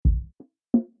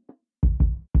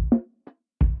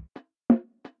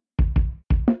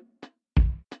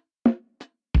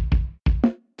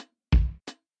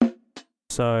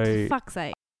So For fuck's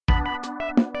sake.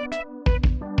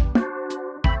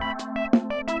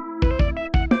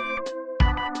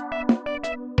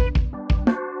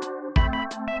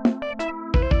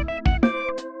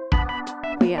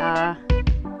 We are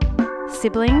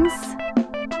siblings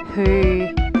who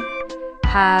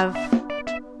have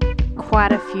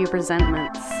quite a few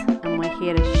resentments, and we're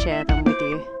here to share them with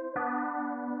you.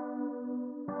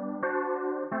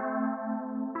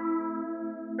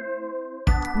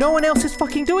 no one else is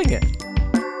fucking doing it.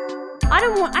 I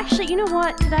don't want... Actually, you know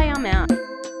what? Today I'm out.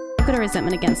 I've got a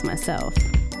resentment against myself.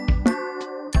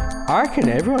 I reckon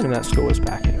everyone in that school was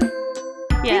packing.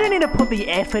 Yeah. You don't need to put the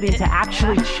effort into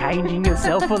actually changing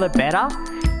yourself for the better.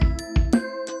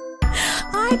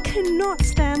 I cannot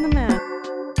stand the man.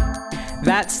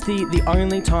 That's the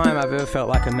only time I've ever felt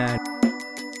like a man.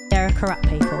 There are corrupt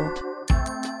people.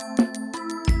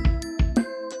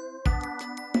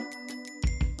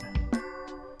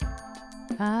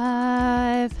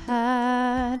 I've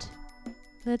had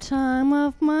the time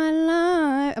of my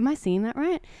life. Am I singing that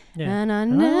right? Yeah. And I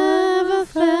never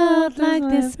felt like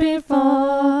this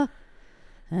before.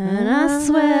 And I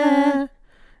swear,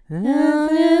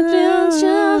 nothing will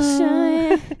just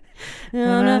shine.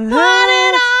 And I thought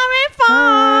it all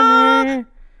before.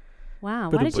 Wow,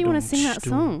 why did you want to sing that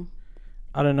song?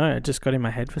 I don't know. It just got in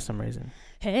my head for some reason.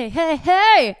 Hey, hey,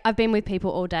 hey! I've been with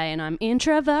people all day and I'm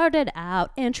introverted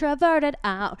out.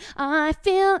 I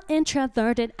feel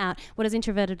introverted out. What does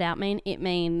introverted out mean? It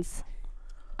means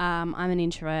I'm an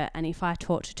introvert, and if I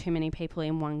talk to too many people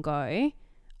in one go,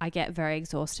 I get very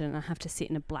exhausted and I have to sit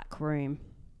in a black room.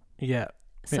 Yeah.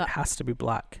 So it has to be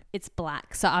black. It's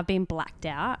black. So I've been blacked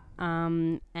out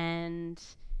and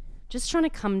just trying to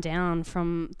come down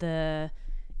from the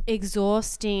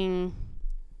exhausting...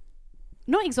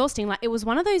 Not exhausting, like it was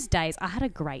one of those days. I had a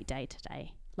great day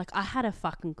today. Like I had a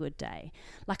fucking good day.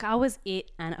 Like I was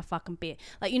it and a fucking bit.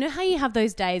 Like, you know how you have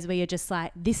those days where you're just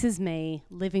like, this is me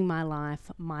living my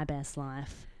life, my best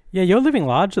life. Yeah, you're living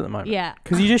large at the moment. Yeah.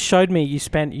 Because you just showed me you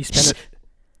spent it.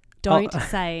 Don't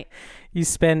say. You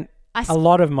spent a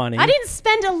lot of money. I didn't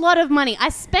spend a lot of money. I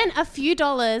spent a few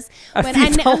dollars.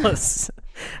 $dollars.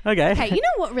 Okay. Okay, you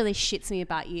know what really shits me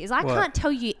about you is I can't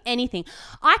tell you anything.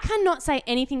 I cannot say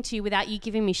anything to you without you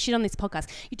giving me shit on this podcast.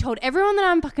 You told everyone that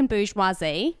I'm fucking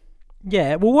bourgeoisie.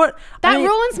 Yeah. Well, what? That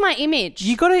ruins my image.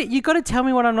 You gotta tell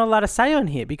me what I'm not allowed to say on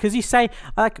here, because you say,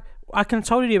 like, I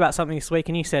consulted you about something this week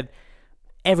and you said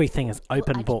everything is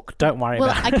open book. Don't worry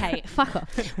about it. Okay, fuck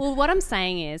off. Well, what I'm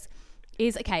saying is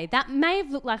okay, that may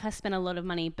have looked like I spent a lot of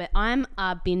money, but I'm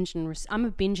a binge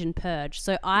and purge.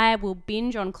 So I will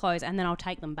binge on clothes and then I'll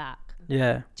take them back.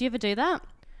 Yeah. Do you ever do that?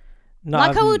 No.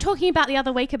 Like I we were talking about the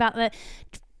other week about the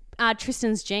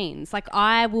Tristan's jeans. Like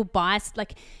I will buy,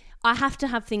 like I have to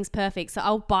have things perfect. So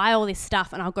I'll buy all this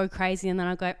stuff and I'll go crazy and then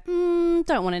I'll go,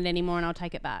 don't want it anymore, and I'll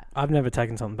take it back. I've never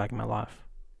taken something back in my life.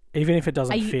 Even if it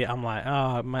doesn't fit, I'm like,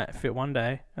 oh, it might fit one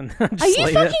day. And just are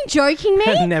you fucking joking me?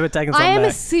 I've never taken something back. I am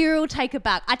a serial taker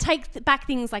back. I take back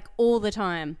things like all the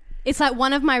time. It's like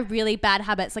one of my really bad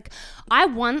habits. Like I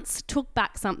once took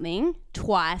back something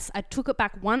twice. I took it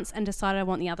back once and decided I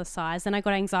want the other size. Then I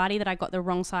got anxiety that I got the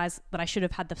wrong size, that I should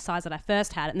have had the size that I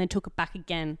first had, and then took it back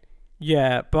again.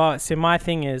 Yeah, but see, my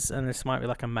thing is, and this might be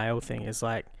like a male thing, is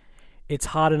like, it's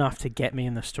hard enough to get me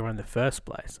in the store in the first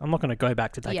place. I'm not going to go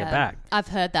back to take it back. I've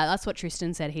heard that. That's what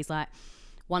Tristan said. He's like,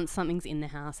 once something's in the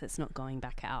house, it's not going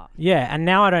back out. Yeah, and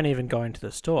now I don't even go into the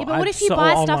store. Yeah, but what if you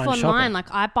buy stuff online? Shopping.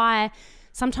 Like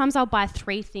sometimes I'll buy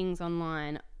 3 things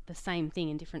online, the same thing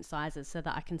in different sizes, so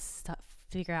that I can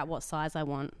figure out what size I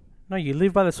want. No, you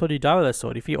live by the sword, you die by the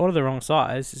sword. If you order the wrong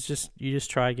size, you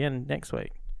just try again next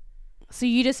week. So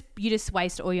you just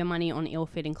waste all your money on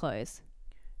ill-fitting clothes?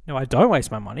 No, I don't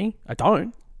waste my money. I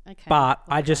don't. Okay. But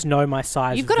I just know my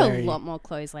size. You've got a lot more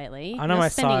clothes lately. I know my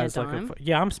size.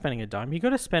 I'm spending a dime. You got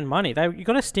to spend money. You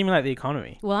got to stimulate the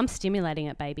economy. Well, I'm stimulating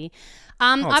it, baby.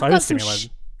 I've got some.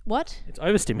 What? It's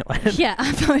overstimulated. Yeah,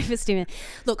 I'm overstimulated.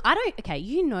 Look, Okay,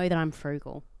 you know that I'm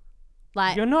frugal.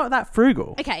 Like, you're not that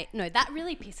frugal. Okay, no, that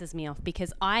really pisses me off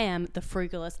because I am the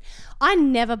frugalist. I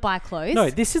never buy clothes.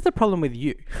 No, this is the problem with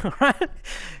you, right?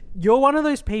 You're one of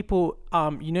those people,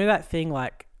 you know that thing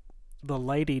like, the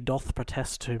lady doth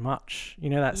protest too much.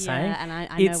 You know that saying? Yeah, and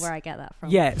I know where I get that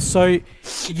from. Yeah, so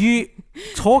you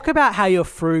talk about how you're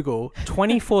frugal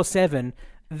 24/7,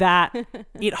 that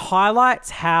it highlights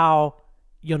how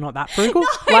you're not that frugal. No,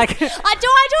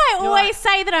 I always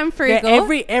say that I'm frugal?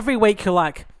 Yeah, every week you're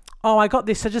like, oh, I got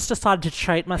this. I just decided to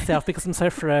treat myself because I'm so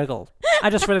frugal. I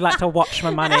just really like to watch my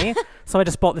money. So I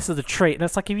just bought this as a treat. And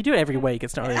it's like, if you do it every week,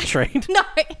 it's not really a treat. No.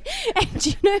 And do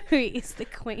you know who is the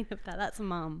queen of that? That's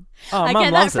Mum. Oh, I Mum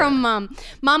get loves that from it. Mum.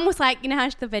 Mum was like, you know how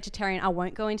she's the vegetarian? I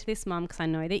won't go into this, Mum, because I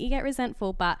know that you get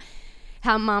resentful, but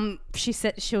how Mum, she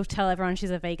said she'll tell everyone she's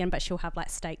a vegan, but she'll have like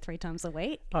steak 3 times a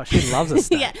week. Oh, she loves a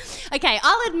steak. Yeah. Okay,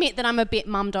 I'll admit that I'm a bit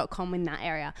mum.com in that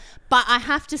area. But I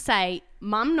have to say,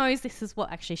 Mum knows this is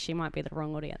what... Actually, she might be the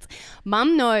wrong audience.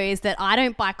 Mum knows that I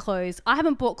don't buy clothes. I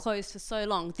haven't bought clothes for so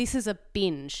long. This is a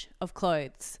binge of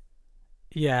clothes.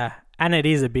 Yeah, and it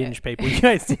is a binge, people. You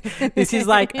know, this is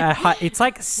like it's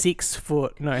like 6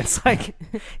 foot. No, it's like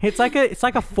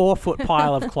a 4 foot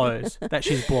pile of clothes that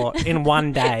she's bought in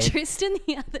one day. Tristan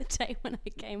the other day when I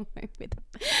came home with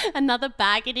another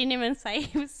bag, he didn't even say,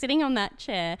 he was sitting on that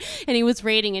chair and he was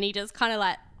reading and he just kind of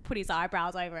like put his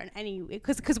eyebrows over it, and he,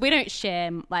 because we don't share,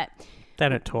 like, They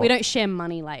don't talk. we don't share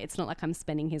money, like it's not like I'm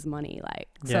spending his money, like,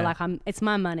 so Yeah. like it's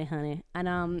my money, honey.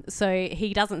 And so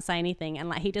he doesn't say anything, and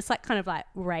like he just like kind of like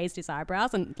raised his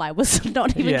eyebrows and like was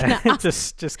not even Yeah, gonna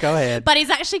ask. just go ahead. But he's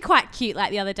actually quite cute.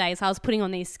 Like the other day, so I was putting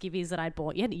on these skivvies that I'd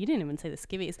bought. Yeah, you didn't even see the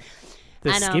skivvies.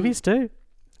 The and, skivvies too.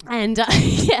 And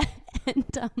yeah,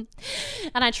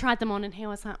 and I tried them on, and he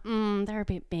was like, "They're a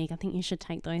bit big. I think you should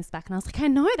take those back." And I was like, "I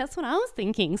know, that's what I was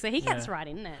thinking." So he gets right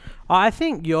in there. I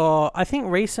think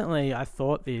recently I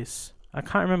thought this. I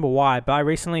can't remember why, but I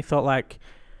recently thought like,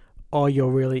 oh, you're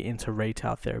really into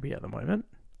retail therapy at the moment.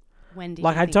 When did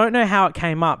Like, you I think- don't know how it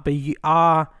came up, but you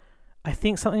are. I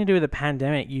think something to do with the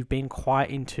pandemic. You've been quite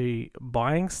into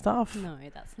buying stuff. No,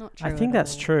 that's not true. I think at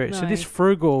that's all. true. So No. this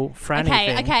frugal franny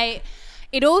thing. Okay.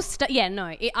 It all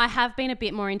I have been a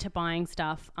bit more into buying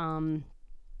stuff. I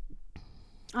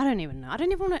don't even know. I don't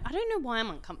know why I'm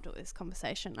uncomfortable with this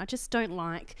conversation. I just don't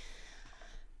like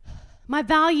my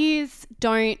values.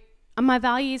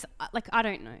 Like, I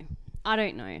don't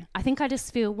know. I think I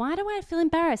just feel, why do I feel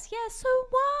embarrassed? Yeah, so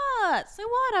what?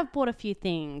 I've bought a few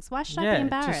things. Why should I be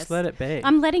embarrassed? Just let it be.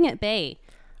 I'm letting it be.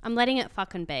 I'm letting it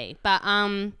fucking be. But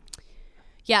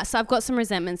yeah, so I've got some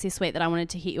resentments this week that I wanted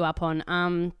to hit you up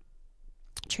on.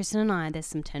 Tristan and I, there's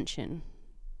some tension.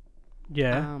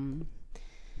 Yeah.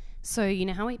 So you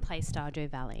know how we play Stardew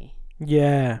Valley?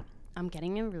 Yeah. I'm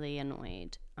getting really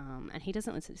annoyed. And he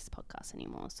doesn't listen to this podcast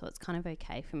anymore, so it's kind of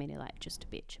okay for me to like just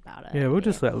bitch about it. Yeah, a we'll bit.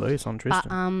 just let loose on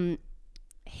Tristan.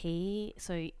 But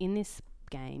so in this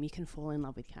game you can fall in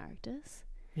love with characters.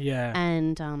 yeah.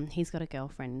 And he's got a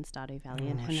girlfriend in Stardew Valley,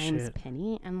 and Oh, her name's shit.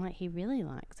 Penny, and like he really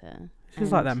likes her.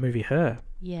 She's like And- that movie Her.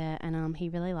 Yeah, and he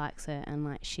really likes her, and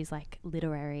like she's like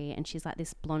literary, and she's like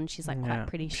this blonde. She's like Yeah. quite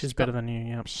pretty. She's got- better than you.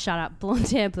 Yeah. Shut up, blonde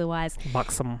hair, blue eyes.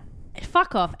 Buxom.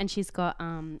 Fuck off. And she's got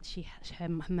her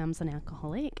mum's an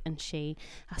alcoholic, and she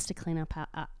has to clean up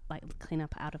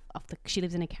she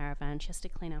lives in a caravan. She has to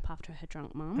clean up after her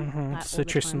drunk mum. Mhm. Like, So all the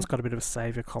Tristan's time. got a bit of a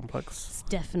saviour complex.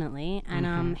 Definitely,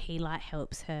 and he like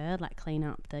helps her like clean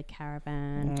up the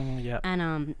caravan. Yeah.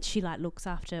 And she like looks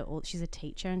after she's a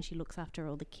teacher, and she looks after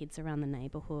all the kids around the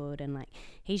neighborhood, and like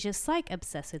he's just like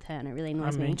obsessed with her, and it really I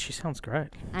annoys mean, me. she sounds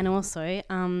great. And also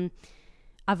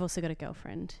I've also got a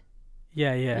girlfriend.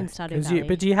 Yeah, yeah. In Stardew 'Cause Valley.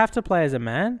 but do you have to play as a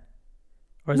man?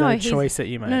 Or is No, that a he's- choice that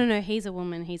you made? No, he's a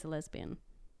woman, he's a lesbian.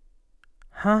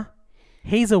 Huh?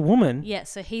 He's a woman? Yeah,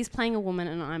 so he's playing a woman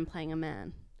and I'm playing a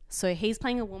man. So he's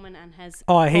playing a woman and has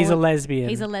Oh, he's a fallen- lesbian.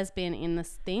 He's a lesbian in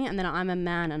this thing, and then I'm a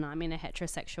man and I'm in a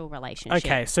heterosexual relationship.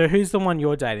 Okay, so who's the one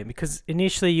you're dating? Because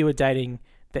initially you were dating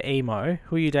the emo.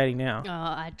 Who are you dating now? Oh,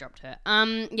 I dropped her.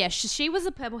 Yeah, she was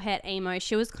a purple haired emo.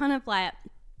 She was kind of like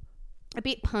a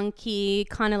bit punky,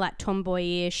 kind of like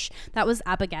tomboyish. That was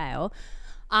Abigail.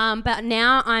 But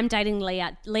now I'm dating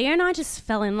Leah. Leah and I just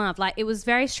fell in love. Like, it was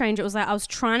very strange. It was like I was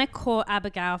trying to court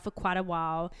Abigail for quite a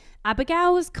while.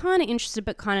 Abigail was kind of interested,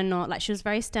 but kind of not. Like, she was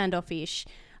very standoffish.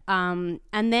 And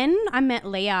then I met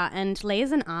Leah, and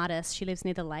Leah's an artist. She lives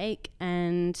near the lake,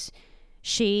 and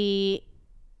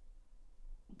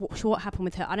what happened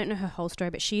with her, I don't know her whole story,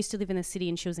 but she used to live in the city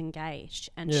and she was engaged,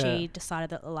 and Yeah. she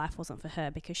decided that the life wasn't for her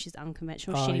because she's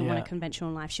unconventional. Oh, She didn't want yeah. a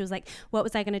conventional life. She was like, what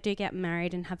was I going to do, get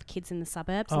married and have kids in the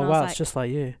suburbs? Oh, And I wow, was it's like, just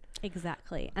like you.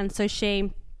 exactly. And so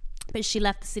she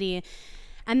left the city,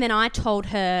 and then I told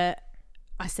her,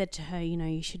 I said to her, you know,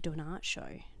 you should do an art show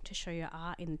to show your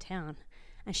art in town.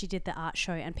 And she did the art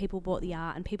show, and people bought the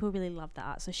art, and people really loved the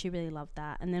art, so she really loved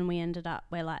that. And then we ended up,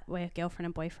 we're girlfriend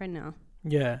and boyfriend now.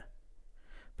 Yeah.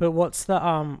 But what's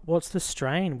the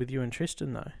strain with you and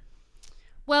Tristan though?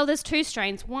 Well, there's two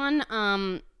strains. One,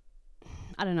 I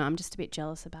don't know, I'm just a bit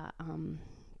jealous about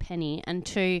Penny. And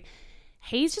two,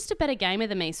 he's just a better gamer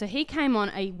than me. So he came on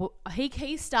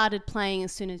he started playing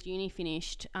as soon as uni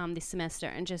finished this semester,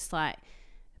 and just like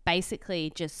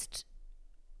basically just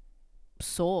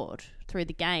soared through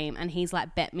the game. And he's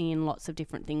like bet me in lots of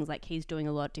different things. Like he's doing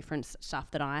a lot of different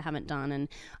stuff that I haven't done, and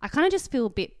I kind of just feel a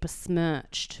bit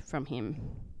besmirched from him.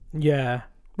 Yeah.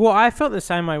 Well, I felt the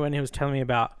same way when he was telling me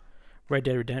about Red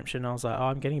Dead Redemption. I was like, oh,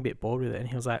 I'm getting a bit bored with it. And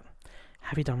he was like,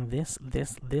 have you done this, and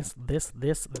this?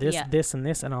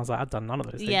 And I was like, I've done none of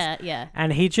those things. Yeah.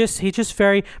 And he just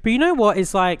very, but you know what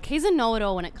is like, He's a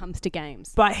know-it-all when it comes to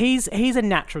games. but he's a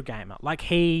natural gamer. Like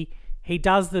he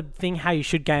does the thing how you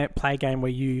should play a game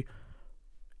where you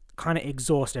kind of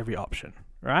exhaust every option,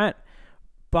 right?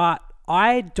 But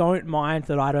I don't mind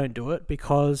that I don't do it,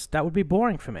 because that would be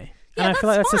boring for me. Yeah, and I feel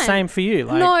like that's the fine. same for you.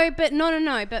 Like,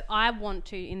 No. But I want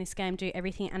to, in this game, do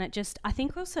everything. And it just, I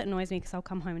think also annoys me because I'll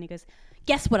come home and he goes,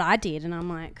 guess what I did? And I'm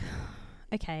like,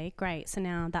 okay, great. So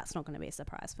now that's not going to be a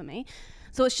surprise for me.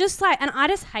 So it's just like, and I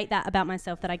just hate that about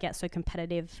myself, that I get so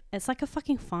competitive. It's like a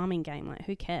fucking farming game. Like,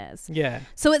 who cares? Yeah.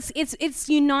 So it's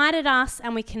united us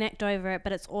and we connect over it,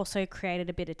 but it's also created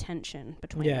a bit of tension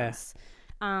between us.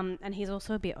 And he's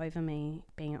also a bit over me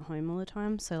being at home all the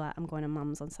time. So like I'm going to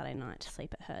mum's on Saturday night to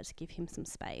sleep at her to give him some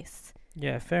space.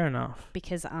 Yeah, fair enough.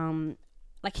 Because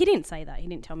like he didn't say that. He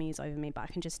didn't tell me he's over me, but I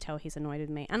can just tell he's annoyed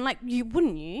with me. And like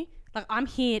wouldn't you? Like I'm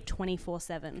here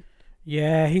 24/7.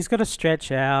 Yeah, he's got to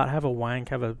stretch out, have a wank,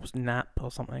 have a nap or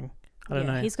something. I don't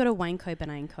know. He's got a wanko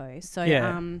bananko. So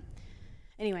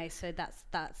anyway, so that's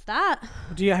that.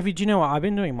 Do you know what I've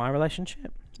been doing in my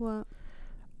relationship? What?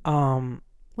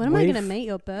 When am I going to meet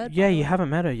your bird? Yeah, you haven't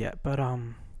met her yet, but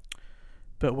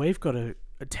we've got a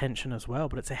tension as well,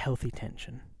 but it's a healthy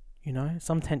tension. You know,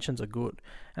 some tensions are good,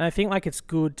 and I think like it's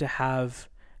good to have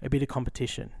a bit of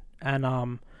competition.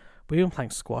 And we've been playing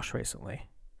squash recently.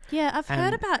 Yeah, I've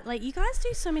heard about, like, you guys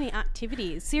do so many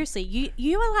activities. Seriously,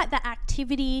 you are like the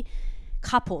activity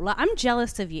couple. Like, I'm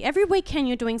jealous of you. Every weekend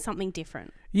you're doing something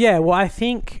different. Yeah, well, I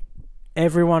think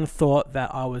everyone thought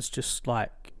that I was just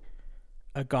like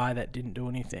a guy that didn't do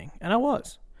anything, and I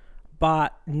was.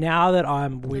 But now that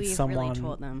I'm with someone really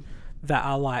taught them. that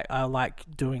I like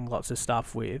doing lots of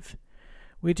stuff with,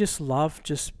 we just love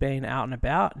just being out and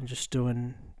about and just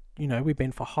doing, you know, we've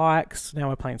been for hikes. Now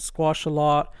we're playing squash a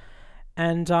lot.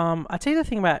 And I tell you the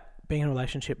thing about being in a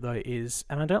relationship though is,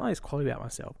 and I don't like this quality about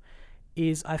myself,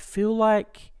 is I feel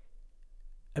like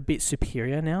a bit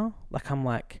superior now. Like I'm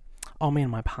like, oh, me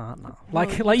and my partner.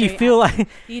 Like you feel like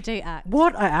you do act.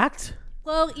 What? I act?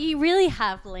 Well, you really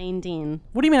have leaned in.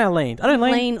 What do you mean I leaned? I don't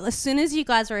lean. As soon as you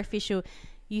guys are official,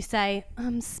 you say,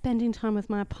 I'm spending time with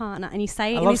my partner. And you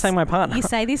say... I love saying my partner. You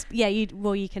say this... Yeah, you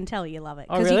can tell you love it.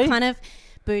 Oh, Because really? you kind of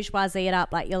bourgeoisie it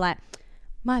up. Like, you're like,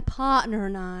 my partner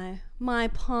and I. My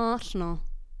partner.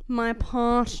 My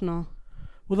partner.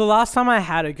 Well, the last time I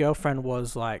had a girlfriend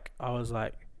was like, I was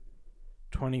like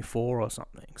 24 or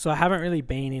something. So I haven't really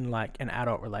been in like an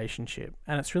adult relationship,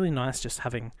 and it's really nice just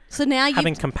having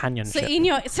companionship. So in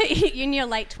your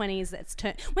late 20s,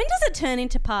 when does it turn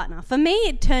into partner? For me,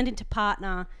 it turned into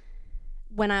partner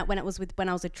when I was with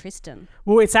Tristan.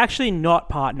 Well, it's actually not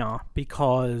partner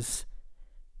because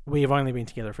we've only been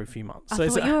together for a few months. I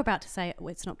thought you were about to say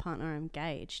it's not partner, I'm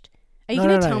engaged. Are you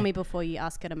going to tell me before you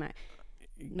ask her to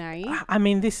marry you? I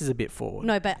mean, this is a bit forward.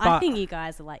 No, but I think you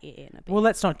guys are like in a bit. Well,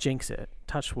 let's not jinx it.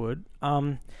 Touch wood.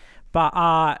 But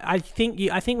I've jumped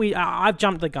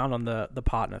the gun on the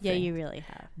partner thing. Yeah, you really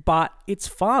have. But it's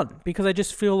fun because I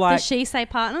just feel like... Does she say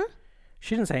partner?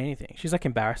 She didn't say anything. She's like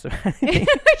embarrassed about it.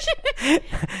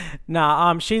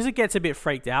 She gets a bit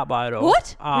freaked out by it all.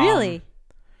 What? Really?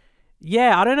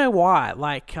 Yeah, I don't know why.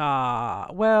 Like,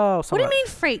 well... What do you mean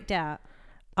freaked out?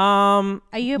 Are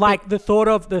you like the thought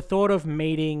of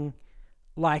meeting,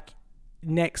 like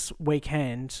next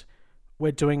weekend,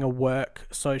 we're doing a work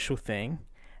social thing,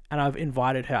 and I've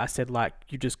invited her. I said like,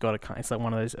 you just got to come. It's like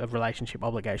one of those relationship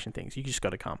obligation things. You just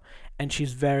got to come, and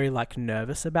she's very like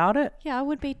nervous about it. Yeah, I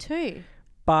would be too.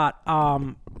 But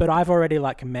I've already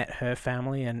like met her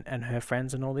family and her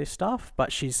friends and all this stuff.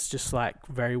 But she's just like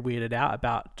very weirded out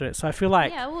about it. So I feel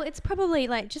like well, it's probably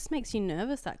like just makes you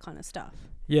nervous, that kind of stuff.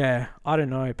 Yeah, I don't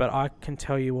know, but I can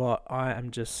tell you what, I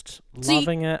am just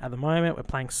loving it at the moment. We're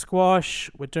playing squash,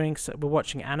 we're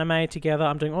watching anime together.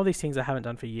 I'm doing all these things I haven't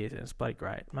done for years, and it's bloody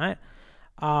great, mate.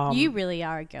 You really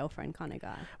are a girlfriend kind of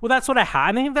guy. Well, that's what I hate.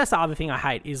 I think that's the other thing I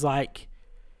hate is like,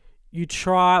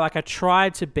 I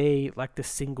tried to be like the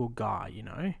single guy, you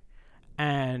know,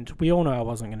 and we all know I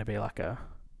wasn't going to be like a,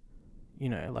 you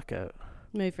know, like a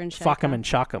mover and shaker. Fuck 'em and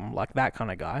chuck 'em, like that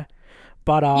kind of guy.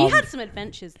 But you had some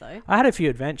adventures though. I had a few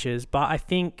adventures, but I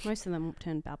think most of them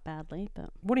turned out badly.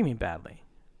 But what do you mean badly?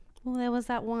 Well, there was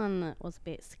that one that was a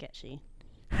bit sketchy.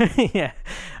 Yeah,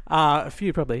 a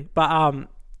few probably, but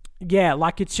yeah,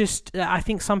 like it's just I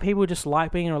think some people just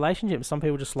like being in a relationship, some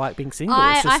people just like being single.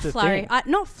 It's I just a flourished. thing.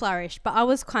 Not flourished, but I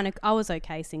was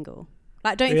okay single.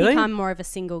 Like, don't Really? think I'm more of a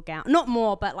single gal. Not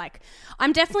more, but like,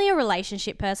 I'm definitely a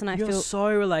relationship person. I You're feel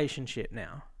so relationship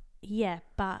now. yeah,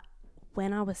 but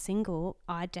when I was single,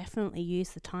 I definitely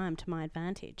used the time to my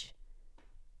advantage.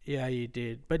 Yeah, you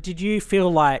did. But did you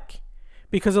feel like,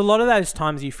 because a lot of those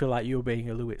times you feel like you were being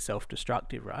a little bit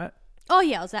self-destructive, right? Oh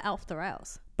yeah, I was at off the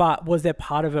rails. But was there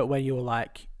part of it where you were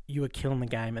like, you were killing the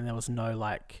game and there was no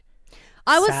like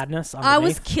sadness underneath? I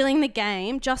was killing the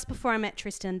game just before I met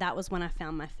Tristan. That was when I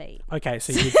found my feet. Okay,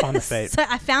 so you did find the feet. So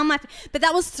I found my, but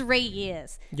that was 3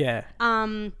 years. Yeah.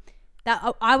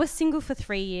 That I was single for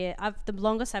 3 years. The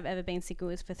longest I've ever been single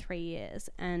is for 3 years,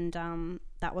 and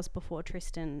that was before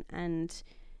Tristan. And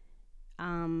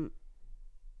some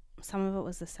of it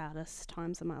was the saddest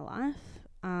times of my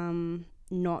life.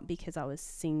 Not because I was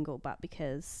single, but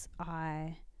because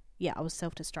I was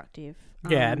self-destructive.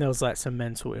 Yeah, and there was like some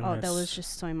mental illness. Oh, there was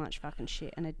just so much fucking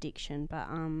shit and addiction. But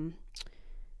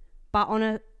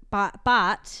I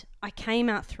came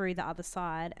out through the other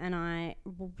side, and I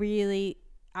really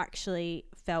actually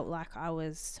felt like I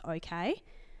was okay.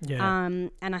 Yeah.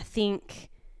 And I think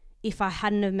if I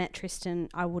hadn't have met Tristan,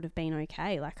 I would have been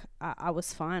okay. Like I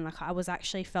was fine. Like I was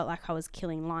actually felt like I was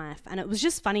killing life. And it was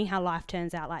just funny how life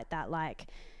turns out like that. Like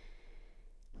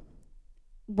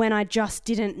when I just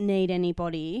didn't need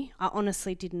anybody, I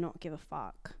honestly did not give a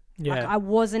fuck. Yeah. Like I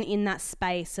wasn't in that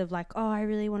space of like, oh, I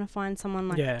really want to find someone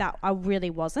like that. I really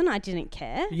wasn't. I didn't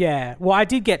care. Yeah. Well, I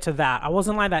did get to that. I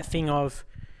wasn't like that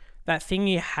thing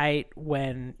you hate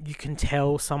when you can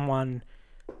tell someone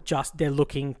just they're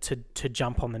looking to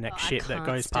jump on the next shit that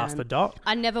goes past the dot.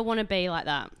 I never want to be like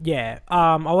that. Yeah.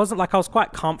 I wasn't like, I was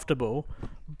quite comfortable,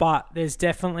 but there's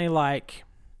definitely like,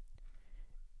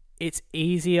 it's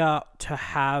easier to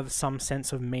have some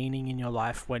sense of meaning in your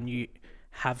life when you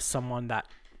have someone that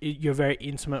you're very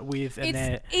intimate with, and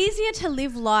it's easier to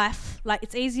live life, like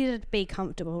it's easier to be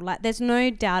comfortable, like there's no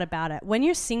doubt about it. When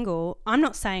you're single, I'm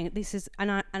not saying this is,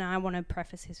 and I want to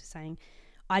preface this with saying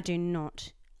I do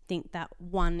not think that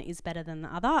one is better than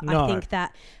the other. No. I think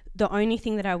that the only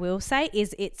thing that I will say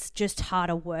is it's just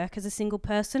harder work as a single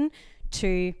person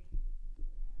to,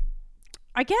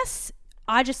 I guess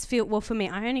I just feel, well for me,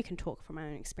 I only can talk from my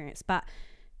own experience, but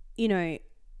you know,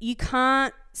 you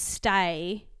can't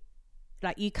stay,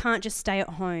 like you can't just stay at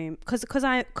home because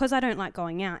I don't like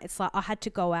going out. It's like I had to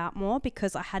go out more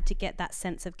because I had to get that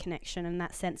sense of connection and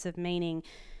that sense of meaning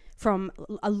from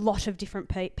a lot of different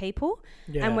people.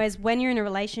 Yeah. And whereas when you're in a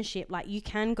relationship, like you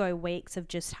can go weeks of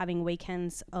just having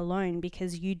weekends alone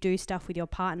because you do stuff with your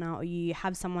partner or you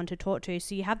have someone to talk to,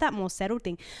 so you have that more settled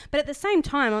thing. But at the same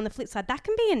time, on the flip side, that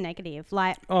can be a negative.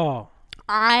 Like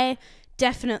I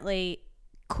definitely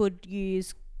could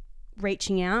use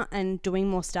reaching out and doing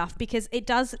more stuff because it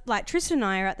does, like Tristan and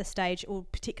I are at the stage, or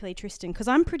particularly Tristan, because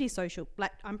I'm pretty social,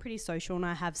 and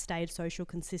I have stayed social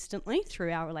consistently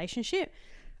through our relationship.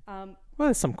 Well,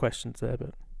 there's some questions there,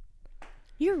 but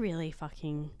you're really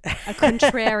fucking a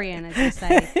contrarian, as you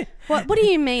say. What do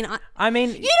you mean? I mean,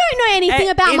 you don't know anything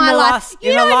about my life.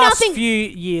 In the last few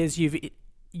years,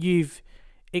 you've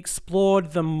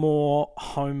explored the more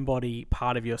homebody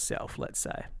part of yourself, let's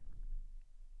say.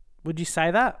 Would you say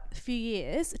that? A few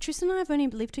years. Tristan and I have only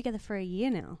lived together for a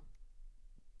year now.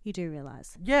 You do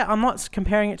realise? Yeah, I'm not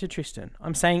comparing it to Tristan.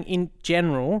 I'm saying in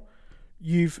general,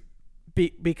 you've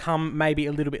become maybe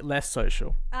a little bit less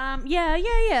social.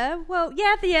 Yeah. Well,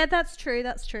 yeah, that's true.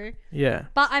 Yeah.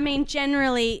 But I mean,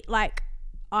 generally, like,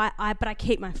 I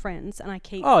keep my friends and I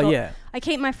keep. I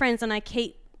keep my friends and I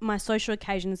keep my social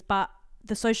occasions, but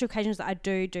the social occasions that I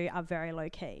do are very low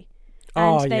key,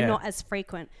 and they're not as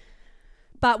frequent.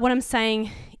 But what I'm saying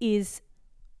is,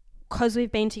 because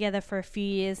we've been together for a few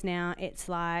years now, it's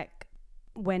like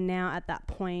we're now at that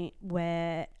point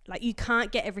where like you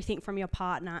can't get everything from your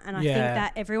partner. And I think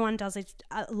that everyone does it.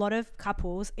 A lot of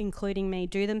couples, including me,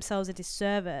 do themselves a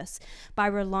disservice by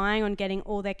relying on getting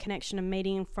all their connection and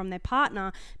meeting from their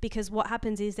partner, because what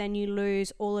happens is then you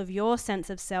lose all of your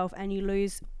sense of self and you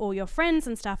lose all your friends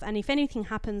and stuff. And if anything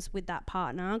happens with that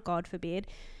partner, God forbid,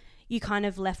 you kind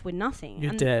of left with nothing.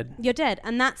 You're dead. You're dead.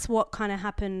 And that's what kind of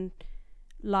happened,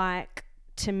 like,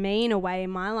 to me in a way in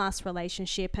my last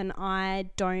relationship, and I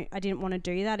didn't want to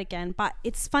do that again. But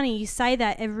it's funny, you say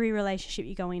that every relationship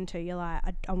you go into, you're like,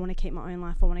 I want to keep my own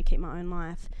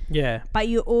life. Yeah. But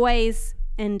you always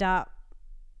end up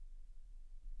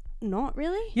not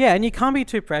really. Yeah, and you can't be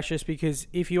too precious, because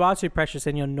if you are too precious,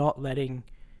 then you're not letting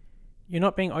you're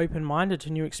not being open-minded to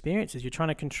new experiences. You're trying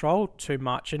to control too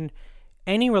much, and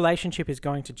any relationship is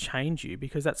going to change you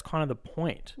because that's kind of the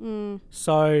point.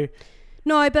 So,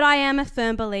 no, but I am a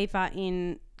firm believer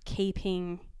in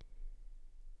keeping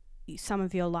some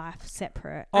of your life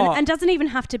separate, and doesn't even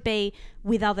have to be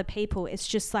with other people. It's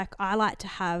just like I like to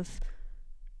have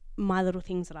my little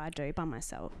things that I do by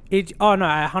myself. I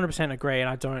 100% agree, and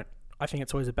I think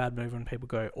it's always a bad move when people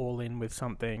go all in with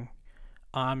something.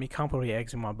 You can't put all your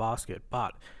eggs in one basket,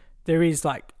 but there is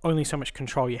like only so much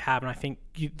control you have, and I think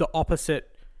the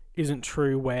opposite isn't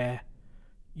true, where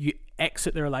you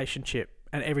exit the relationship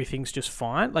and everything's just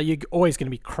fine. Like, you're always going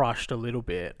to be crushed a little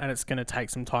bit, and it's going to take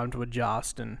some time to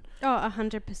adjust. And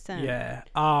 100%. Yeah.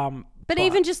 But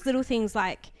even just little things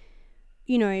like,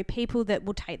 you know, people that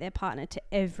will take their partner to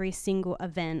every single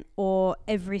event or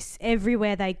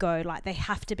everywhere they go, like they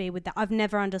have to be with that. I've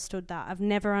never understood that. I've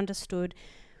never understood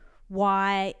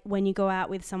why when you go out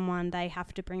with someone, they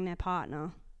have to bring their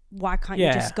partner. Why can't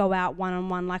you just go out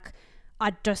one-on-one? Like,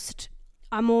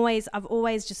 I've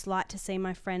always just liked to see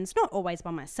my friends, not always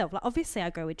by myself. Like, obviously I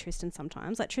go with Tristan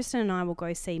sometimes. Like, Tristan and I will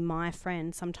go see my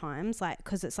friend sometimes, like,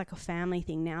 because it's like a family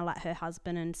thing now. Like, her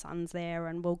husband and son's there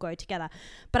and we'll go together.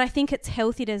 But I think it's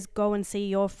healthy to go and see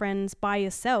your friends by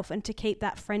yourself and to keep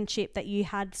that friendship that you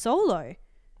had solo.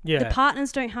 Yeah. The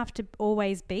partners don't have to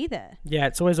always be there. Yeah,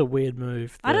 it's always a weird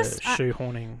move,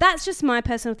 shoehorning. That's just my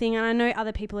personal thing, and I know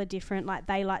other people are different. Like,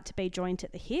 they like to be joint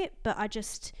at the hip, but I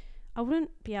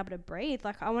wouldn't be able to breathe.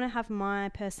 Like, I want to have my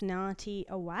personality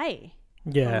away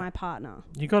from my partner.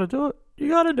 You got to do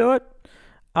it.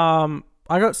 I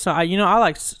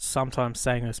like sometimes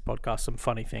saying this podcast some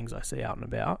funny things I see out and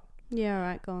about. Yeah, all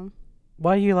right, go on.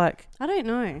 Why are you like... I don't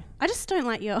know. I just don't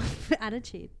like your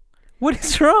attitude. What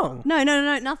is wrong? No,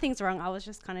 nothing's wrong. I was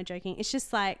just kind of joking. It's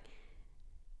just like,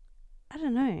 I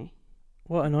don't know.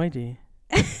 What annoyed you?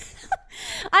 I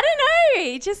don't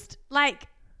know. Just like,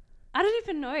 I don't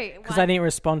even know. Because I didn't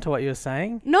respond to what you were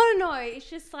saying? No. It's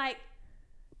just like,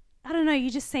 I don't know.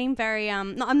 You just seem very,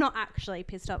 no, I'm not actually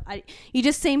pissed off. You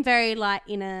just seem very like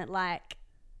in a like,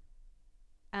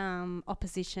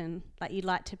 opposition. Like, you'd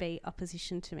like to be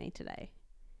opposition to me today.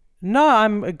 No,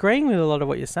 I'm agreeing with a lot of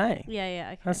what you're saying.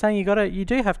 Yeah, okay. I'm saying you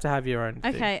do have to have your own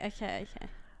thing. Okay.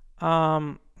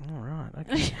 All right,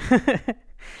 okay.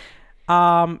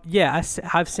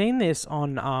 I've seen this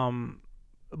on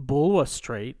Bulwer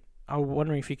Street. I'm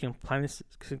wondering if you can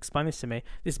explain this to me.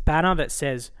 This banner that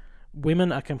says,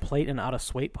 "Women are complete and utter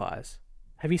sweet pies."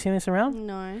 Have you seen this around?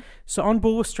 No. So on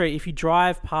Bulwer Street, if you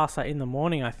drive past in the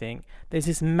morning, I think, there's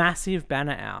this massive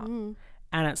banner out.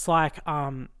 And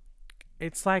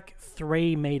it's like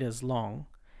 3 meters long,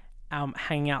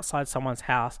 hanging outside someone's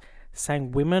house,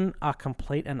 saying women are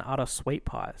complete and utter sweet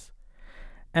pies.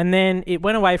 And then it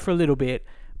went away for a little bit,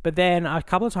 but then a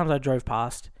couple of times I drove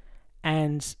past,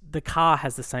 and the car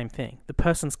has the same thing. The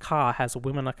person's car has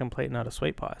women are complete and utter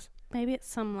sweet pies. Maybe it's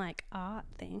some like art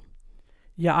thing.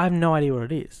 Yeah, I have no idea what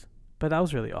it is, but that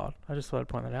was really odd. I just thought I'd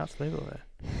point that out to people there.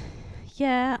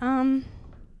 Yeah,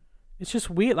 It's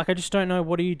just weird. Like, I just don't know.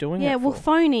 What are you doing? Yeah, well,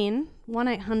 phone in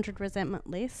 1-800 resentment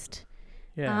list.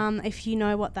 Yeah. If you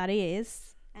know what that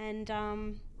is, and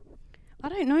I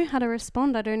don't know how to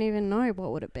respond. I don't even know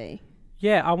what would it be.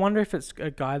 Yeah, I wonder if it's a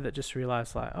guy that just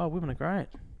realised, like, oh, women are great.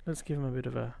 Let's give him a bit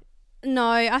of a... No,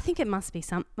 I think it must be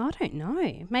some... I don't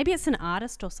know. Maybe it's an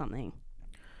artist or something.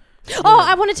 Yeah. Oh,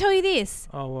 I want to tell you this.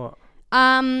 Oh,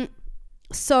 what?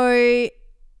 So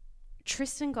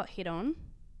Tristan got hit on.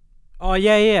 Oh,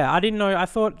 yeah. I didn't know. I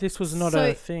thought this was not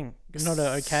a thing. Not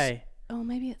okay. Oh,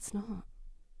 maybe it's not.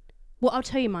 Well, I'll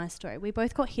tell you my story. We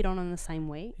both got hit on the same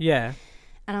week. Yeah.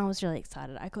 And I was really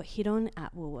excited. I got hit on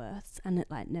at Woolworths, and it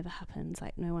like never happens.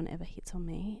 Like, no one ever hits on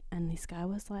me. And this guy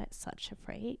was like such a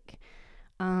freak.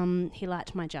 He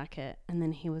liked my jacket, and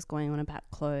then he was going on about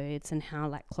clothes and how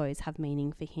like clothes have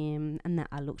meaning for him, and that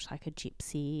I looked like a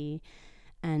gypsy.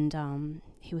 And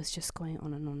he was just going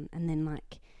on. And then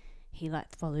like he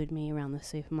like followed me around the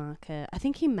supermarket. I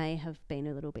think he may have been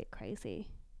a little bit crazy.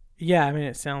 Yeah, I mean,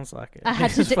 it sounds like it. I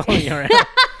had to follow you around.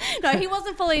 No, he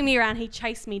wasn't following me around. He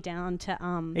chased me down to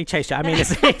He chased you. I mean,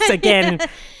 it's again,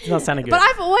 it's not sounding good. But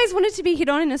I've always wanted to be hit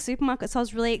on in a supermarket, so I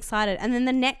was really excited. And then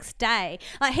the next day,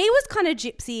 like, he was kind of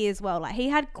gypsy as well. Like, he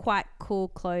had quite cool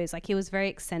clothes. Like, he was very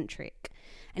eccentric.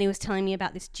 And he was telling me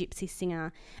about this gypsy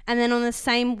singer. And then on the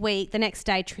same week, the next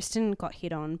day, Tristan got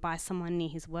hit on by someone near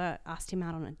his work. Asked him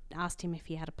if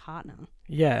he had a partner.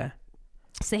 Yeah.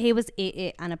 So he was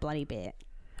it and a bloody bit.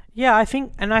 Yeah, I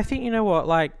think you know what,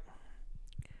 like,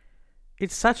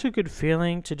 it's such a good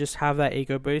feeling to just have that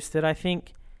ego boost that I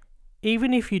think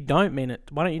even if you don't mean it,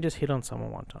 why don't you just hit on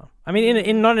someone one time? I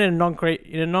mean, not in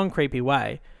a non-creepy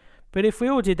way, but if we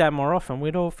all did that more often,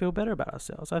 we'd all feel better about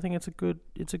ourselves. I think it's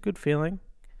a good feeling.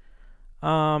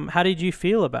 How did you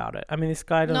feel about it? I mean, this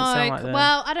guy doesn't sound like that.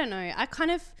 Well, I don't know.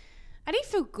 I didn't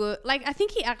feel good. Like, I think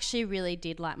he actually really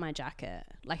did like my jacket.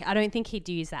 Like, I don't think he'd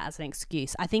use that as an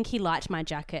excuse. I think he liked my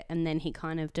jacket, and then he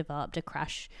kind of developed a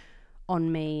crush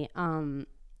on me,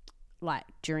 like,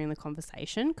 during the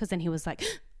conversation. Because then he was like,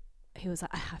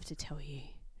 I have to tell you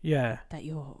that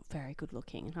you're very good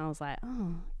looking. And I was like,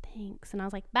 oh, thanks. And I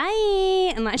was like,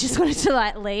 bye. And I just wanted to,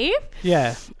 like, leave.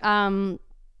 Yeah.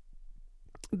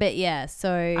 But, yeah,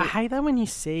 so... I hate that when you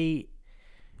see...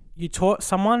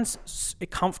 someone's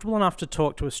comfortable enough to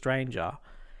talk to a stranger,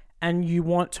 and you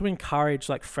want to encourage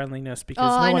like friendliness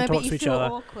because no one talks to each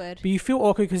other. Awkward. But you feel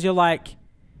awkward because you're like,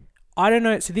 I don't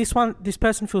know. So this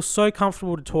person feels so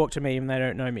comfortable to talk to me even they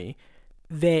don't know me.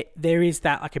 There is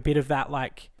that like a bit of that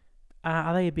like,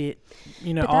 are they a bit,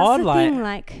 but odd? That's the thing,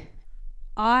 like,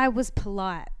 I was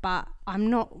polite, but I'm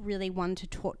not really one to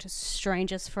talk to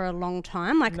strangers for a long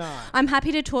time. Like, no. I'm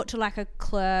happy to talk to like a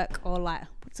clerk or like,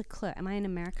 what's a clerk? Am I in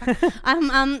America?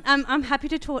 I'm happy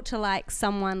to talk to like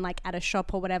someone like at a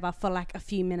shop or whatever for like a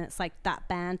few minutes, like that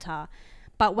banter.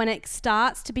 But when it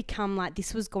starts to become like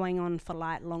this was going on for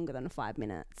like longer than 5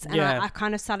 minutes, and I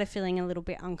kind of started feeling a little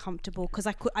bit uncomfortable because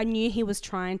I knew he was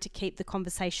trying to keep the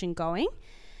conversation going,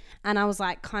 and I was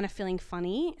like kind of feeling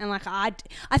funny, and like I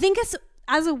think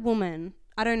as a woman,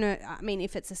 I don't know, I mean,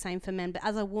 if it's the same for men, but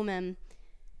as a woman,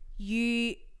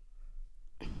 you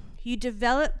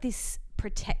develop this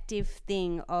protective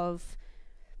thing of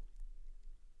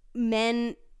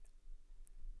men,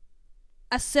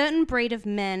 a certain breed of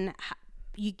men,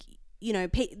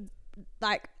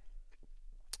 like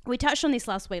we touched on this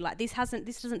last week, like this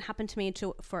doesn't happen to me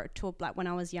until like when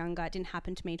I was younger. It didn't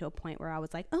happen to me to a point where I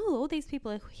was like, oh, all these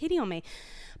people are hitting on me.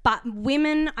 But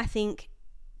women, I think,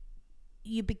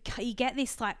 you get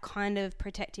this like kind of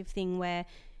protective thing where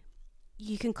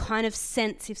you can kind of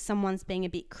sense if someone's being a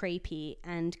bit creepy,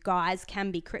 and guys can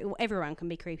be well, everyone can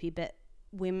be creepy, but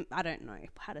women, I don't know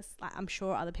how to, like, I'm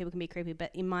sure other people can be creepy,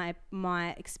 but in my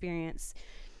experience,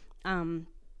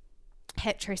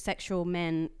 heterosexual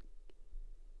men,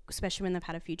 especially when they've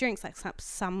had a few drinks, like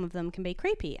some of them can be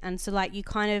creepy. And so like you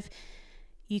kind of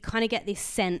get this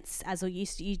sense as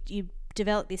you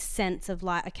develop this sense of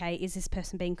like, okay, is this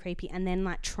person being creepy? And then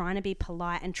like trying to be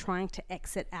polite and trying to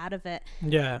exit out of it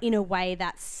in a way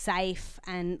that's safe.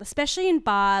 And especially in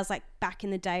bars, like back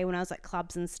in the day when I was at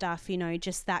clubs and stuff,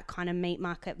 just that kind of meat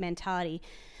market mentality.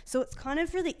 So it's kind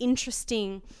of really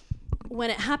interesting when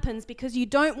it happens, because you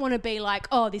don't want to be like,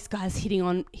 oh, this guy's hitting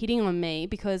on me,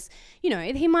 because,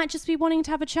 he might just be wanting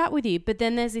to have a chat with you. But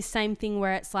then there's this same thing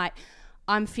where it's like,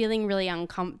 I'm feeling really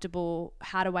uncomfortable.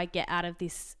 How do I get out of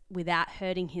this without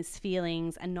hurting his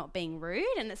feelings and not being rude?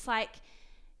 And it's like,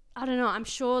 I don't know. I'm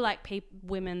sure like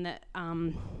women that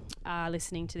are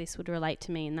listening to this would relate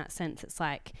to me in that sense. It's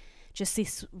like just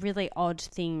this really odd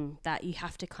thing that you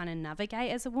have to kind of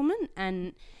navigate as a woman.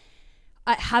 And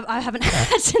I haven't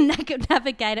had to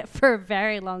navigate it for a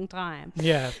very long time.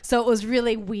 Yeah. So it was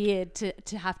really weird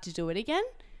to have to do it again.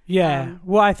 Yeah.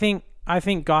 Well, I think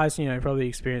guys, probably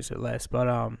experience it less,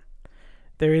 but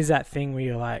there is that thing where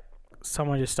you're like,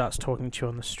 someone just starts talking to you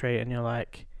on the street and you're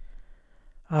like,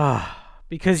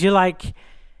 because you're like,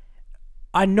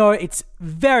 I know it's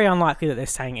very unlikely that they're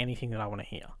saying anything that I want to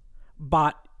hear,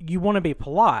 but you want to be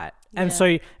polite. And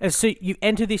so you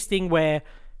enter this thing where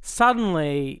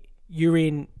suddenly you're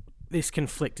in this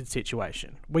conflicted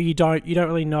situation where you don't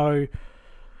really know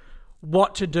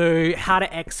what to do, how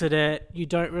to exit it. You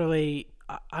don't really,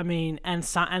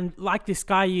 and like this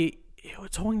guy you're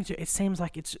talking to, it seems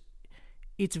like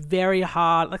it's very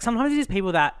hard. Like sometimes there's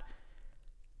people that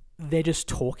they're just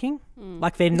talking,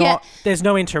 like they're not. There's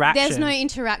no interaction. There's no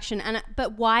interaction,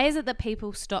 but why is it that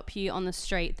people stop you on the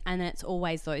street and it's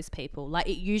always those people? Like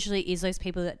it usually is those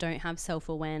people that don't have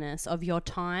self-awareness of your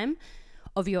time,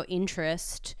 of your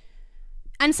interest.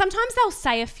 And sometimes they'll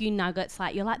say a few nuggets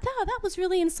like you're like, oh, that was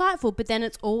really insightful, but then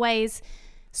it's always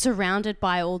surrounded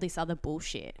by all this other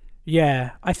bullshit.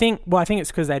 Yeah, I think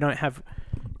it's because they don't have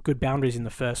good boundaries in the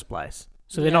first place.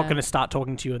 So they're not going to start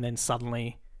talking to you and then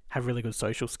suddenly have really good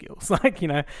social skills.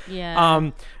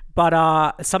 Yeah.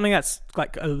 But something that's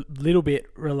like a little bit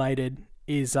related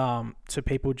is to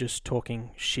people just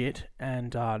talking shit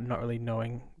and not really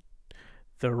knowing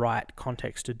the right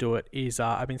context to do it is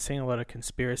I've been seeing a lot of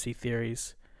conspiracy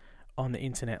theories on the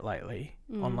internet lately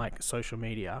on like social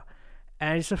media.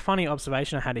 And it's a funny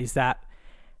observation I had is that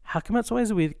how come it's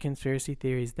always with conspiracy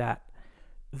theories that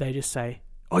they just say,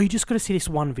 oh, you just got to see this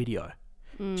one video.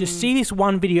 Just see this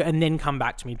one video and then come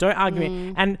back to me. Don't argue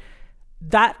me. And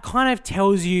that kind of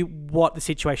tells you what the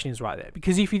situation is right there.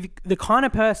 Because if you're the kind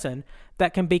of person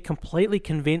that can be completely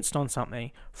convinced on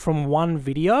something from one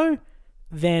video,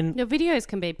 then... Your videos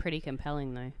can be pretty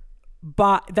compelling though.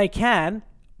 But they can,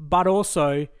 but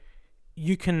also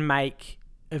you can make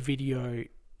a video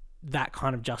that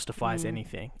kind of justifies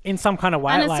anything in some kind of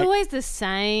way. And it's always the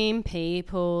same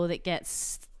people that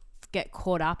get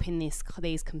caught up in these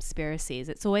conspiracies.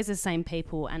 It's always the same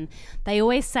people, and they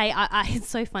always say, it's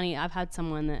so funny. I've had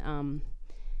someone that,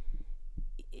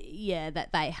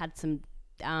 that they had some,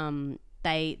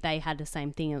 they had the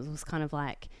same thing. It was kind of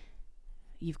like,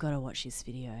 you've got to watch this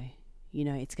video. You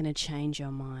know, it's going to change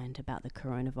your mind about the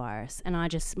coronavirus. And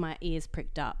my ears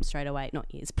pricked up straight away. Not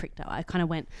ears pricked up. I kind of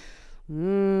went,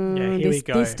 here we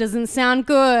go. This doesn't sound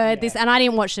good. And I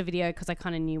didn't watch the video because I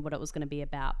kind of knew what it was going to be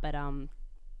about. But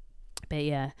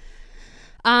yeah.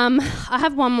 I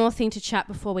have one more thing to chat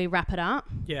before we wrap it up.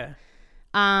 Yeah.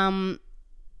 Millennials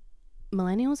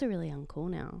are really uncool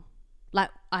now. Like,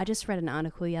 I just read an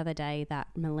article the other day that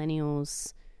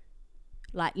millennials,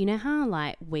 like, you know how,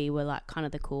 like, we were, like, kind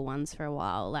of the cool ones for a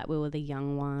while? Like, we were the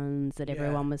young ones that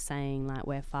everyone was saying, like,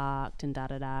 we're fucked and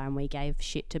da-da-da, and we gave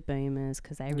shit to boomers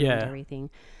because they ruined everything.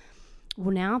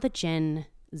 Well, now the Gen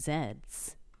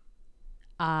Zs,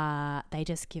 they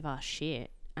just give us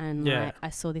shit. And, like, I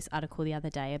saw this article the other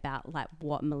day about, like,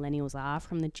 what millennials are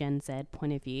from the Gen Z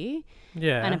point of view.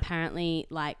 Yeah. And apparently,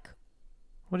 like...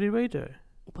 What did we do?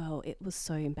 Well, it was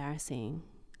so embarrassing.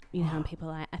 You know how people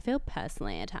are like, I feel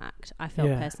personally attacked. I felt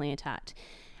personally attacked.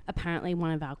 Apparently,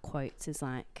 one of our quotes is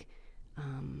like,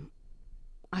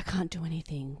 I can't do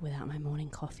anything without my morning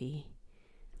coffee.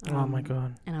 Oh my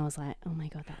God. And I was like, oh my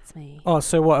God, that's me. Oh,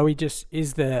 so what are we just,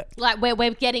 is the... Like,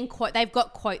 we're getting, they've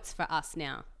got quotes for us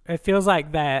now. It feels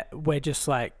like that we're just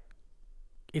like,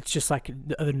 it's just like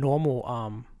the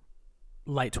normal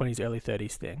late 20s, early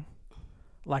 30s thing.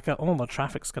 Like, all the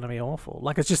traffic's going to be awful.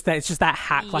 Like, it's just that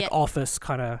hack, like, office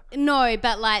kind of... No,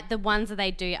 but, like, the ones that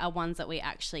they do are ones that we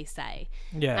actually say.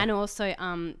 Yeah. And also,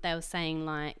 they were saying,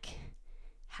 like,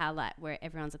 how, like,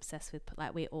 everyone's obsessed with,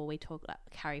 like, we talk, like,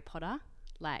 Harry Potter.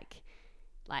 Like,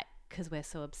 because we're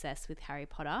so obsessed with Harry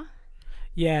Potter.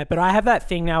 Yeah, but I have that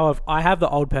thing now I have the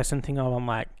old person thing of, I'm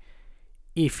like,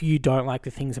 if you don't like the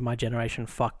things in my generation,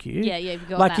 fuck you. Yeah, you've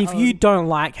got like, that if you don't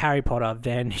like Harry Potter,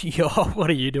 then what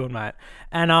are you doing, mate?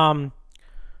 And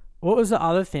what was the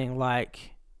other thing?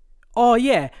 Like, oh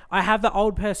yeah, I have the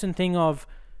old person thing of,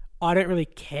 I don't really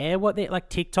care what they like.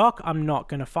 TikTok, I'm not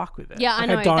gonna fuck with it. Yeah, like, I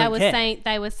know. I don't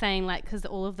They were saying like, because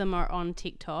all of them are on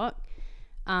TikTok,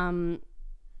 and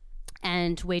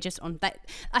we're just on that.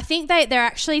 I think they're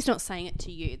actually not saying it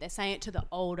to you. They're saying it to the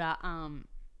older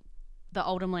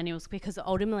millennials, because the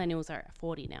older millennials are at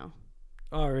 40 now.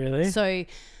 Oh, really? So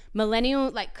millennial,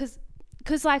 like, because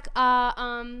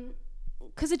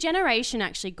a generation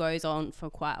actually goes on for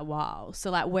quite a while.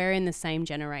 So, like, we're in the same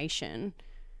generation.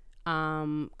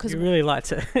 Cause you really like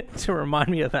to remind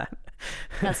me of that.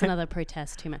 That's another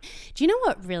protest too much. Do you know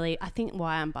what really, I think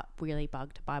why I'm really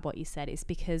bugged by what you said is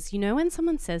because, you know, when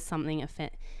someone says something,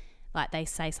 like they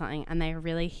say something and they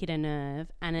really hit a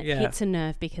nerve, and it hits a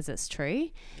nerve because it's true.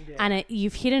 Yeah. And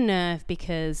you've hit a nerve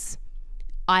because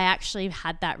I actually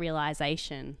had that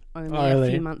realization only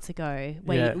a few months ago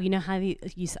where you know how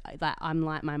you say, like, I'm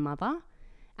like my mother,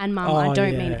 and Mum, I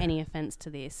don't mean any offense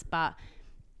to this, but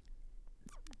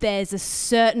there's a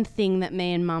certain thing that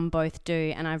me and Mum both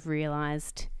do, and I've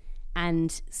realized,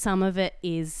 and some of it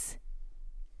is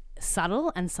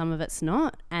subtle and some of it's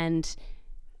not, and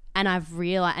I've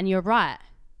realized, and you're right.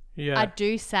 Yeah. I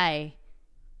do say,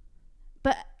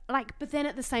 but then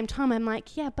at the same time, I'm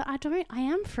like, yeah, but I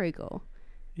am frugal.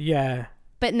 Yeah.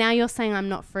 But now you're saying I'm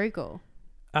not frugal.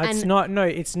 It's not. No,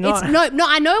 it's not. No,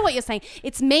 I know what you're saying.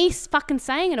 It's me fucking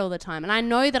saying it all the time, and I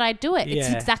know that I do it. Yeah.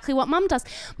 It's exactly what Mum does.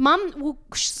 Mum will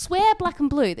swear black and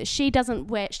blue that she doesn't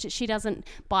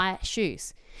buy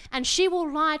shoes, and she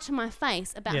will lie to my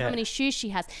face about how many shoes she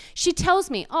has. She tells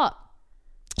me,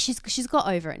 she's got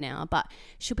over it now, but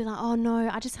she'll be like, oh no,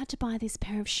 I just had to buy this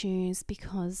pair of shoes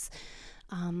because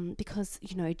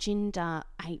you know, Jinder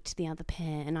ate the other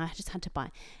pair, and I just had to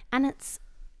buy. And it's,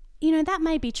 you know, that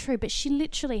may be true, but she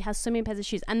literally has so many pairs of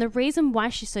shoes. And the reason why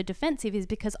she's so defensive is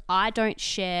because I don't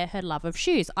share her love of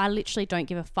shoes. I literally don't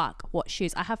give a fuck what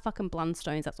shoes. I have fucking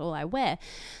Blundstones. That's all I wear.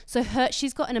 So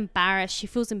she's got she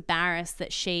feels embarrassed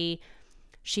that she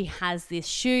has this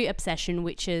shoe obsession,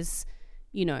 which is,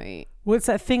 you know. Well, it's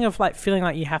that thing of like feeling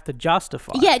like you have to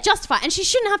justify. Yeah, justify. And she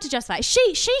shouldn't have to justify.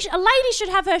 A lady should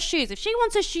have her shoes. If she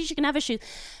wants her shoes, she can have her shoes.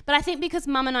 But I think because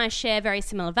Mum and I share very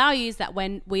similar values, that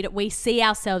when we see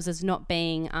ourselves as not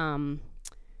being,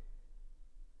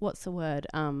 what's the word?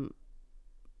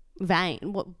 Vain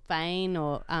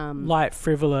or like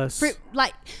frivolous.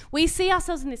 Like we see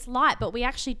ourselves in this light, but we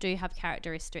actually do have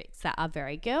characteristics that are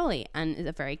very girly and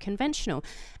are very conventional.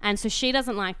 And so she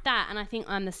doesn't like that, and I think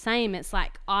I'm the same. It's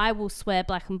like I will swear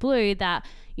black and blue that,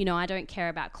 you know, I don't care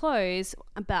about clothes,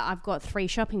 but I've got 3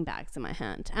 shopping bags in my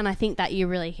hand. And I think that you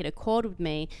really hit a chord with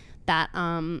me that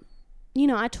you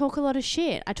know, I talk a lot of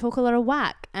shit. I talk a lot of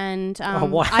whack, and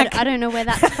whack. I don't know where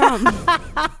that's from.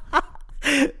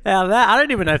 Now that I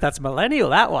don't even know if that's millennial.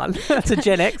 That one, that's a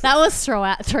Gen X. That was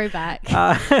throwback.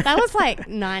 That was like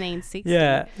 1960.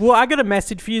 Yeah. Well, I got a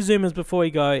message for you, Zoomers, before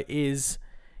we go. Is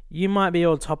you might be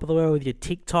on top of the world with your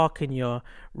TikTok and your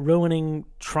ruining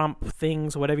Trump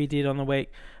things or whatever you did on the week,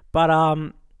 but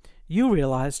you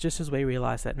realize, just as we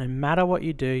realize, that no matter what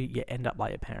you do, you end up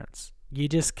like your parents. You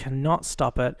just cannot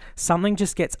stop it. Something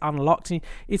just gets unlocked.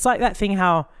 It's like that thing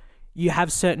how you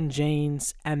have certain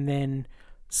genes and then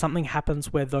something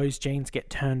happens where those genes get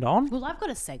turned on. Well, I've got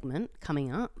a segment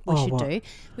coming up.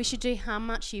 We should do how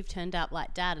much you've turned out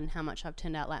like dad and how much I've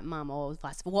turned out like mum, or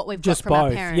vice versa. What we've Just got from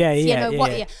both. our parents.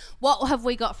 Yeah. What have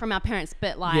we got from our parents?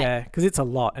 But like, Yeah, because it's a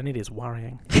lot and it is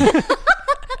worrying.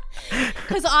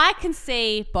 because I can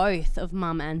see both of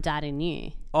mum and dad in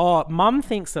you. Oh, mum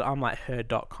thinks that I'm like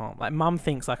her.com. Like mum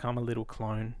thinks like I'm a little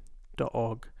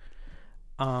clone.org.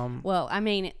 Well, I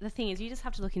mean, the thing is, you just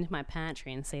have to look into my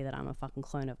pantry and see that I'm a fucking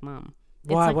clone of mum.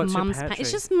 Why? It's like What's your mum's pantry?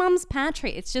 it's just mum's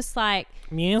pantry. It's just like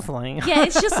Muesli. yeah,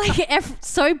 it's just like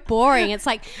so boring. It's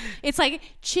like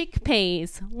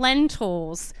chickpeas,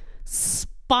 lentils,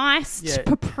 spiced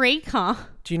paprika.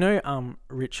 Do you know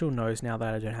Rachel knows now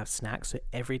that I don't have snacks, so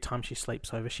every time she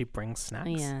sleeps over she brings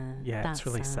snacks? Yeah, that's it's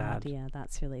really sad. Yeah,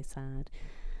 that's really sad.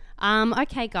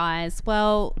 Okay, guys.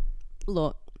 Well,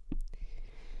 look.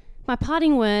 My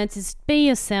parting words is be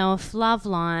yourself, love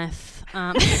life.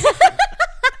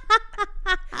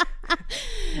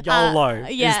 YOLO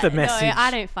is the message. No, I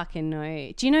don't fucking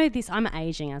know. Do you know this? I'm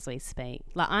aging as we speak.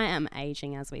 Like, I am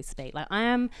aging as we speak. Like,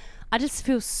 I just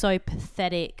feel so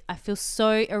pathetic. I feel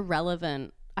so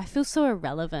irrelevant.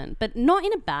 But not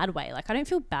in a bad way. Like, I don't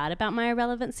feel bad about my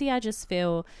irrelevancy. I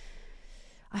feel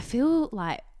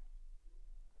like,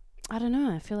 I don't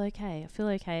know. I feel okay. I feel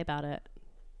okay about it.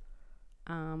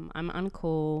 I'm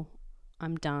uncool.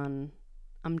 I'm done.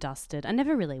 I'm dusted. I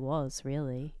never really was,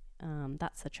 really.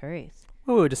 That's the truth.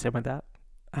 Well, we'll just end with that.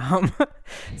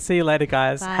 See you later,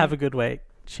 guys. Bye. Have a good week.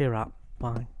 Cheer up.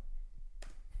 Bye.